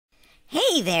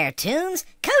Hey there, Toons!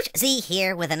 Coach Z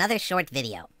here with another short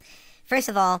video. First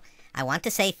of all, I want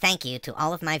to say thank you to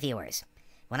all of my viewers.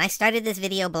 When I started this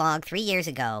video blog 3 years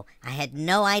ago, I had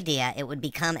no idea it would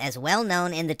become as well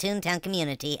known in the Toontown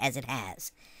community as it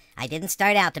has. I didn't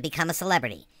start out to become a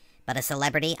celebrity, but a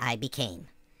celebrity I became.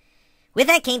 With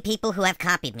that came people who have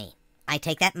copied me. I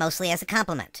take that mostly as a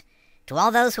compliment. To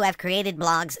all those who have created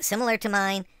blogs similar to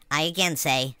mine, I again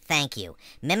say thank you.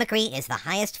 Mimicry is the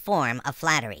highest form of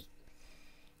flattery.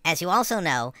 As you also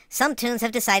know, some toons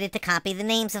have decided to copy the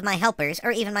names of my helpers or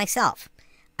even myself.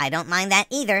 I don't mind that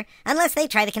either, unless they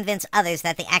try to convince others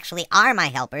that they actually are my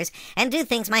helpers and do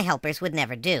things my helpers would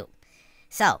never do.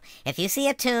 So, if you see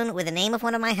a toon with the name of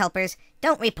one of my helpers,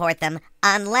 don't report them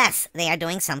unless they are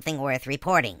doing something worth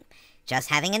reporting. Just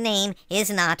having a name is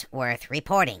not worth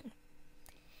reporting.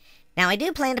 Now, I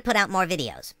do plan to put out more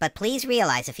videos, but please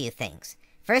realize a few things.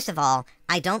 First of all,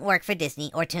 I don't work for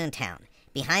Disney or Toontown.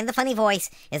 Behind the funny voice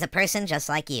is a person just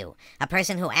like you, a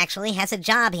person who actually has a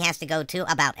job he has to go to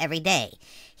about every day.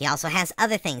 He also has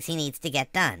other things he needs to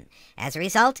get done. As a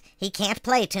result, he can't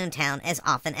play Toontown as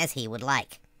often as he would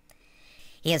like.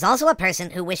 He is also a person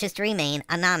who wishes to remain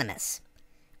anonymous.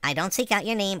 I don't seek out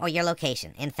your name or your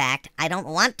location. In fact, I don't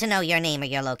want to know your name or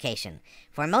your location.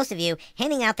 For most of you,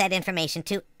 handing out that information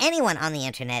to anyone on the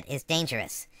internet is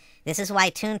dangerous. This is why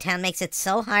Toontown makes it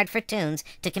so hard for toons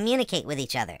to communicate with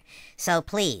each other. So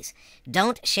please,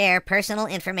 don't share personal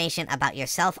information about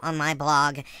yourself on my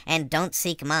blog, and don't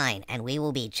seek mine, and we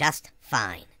will be just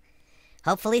fine.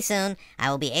 Hopefully soon,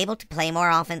 I will be able to play more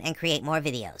often and create more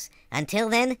videos. Until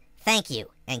then, thank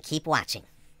you, and keep watching.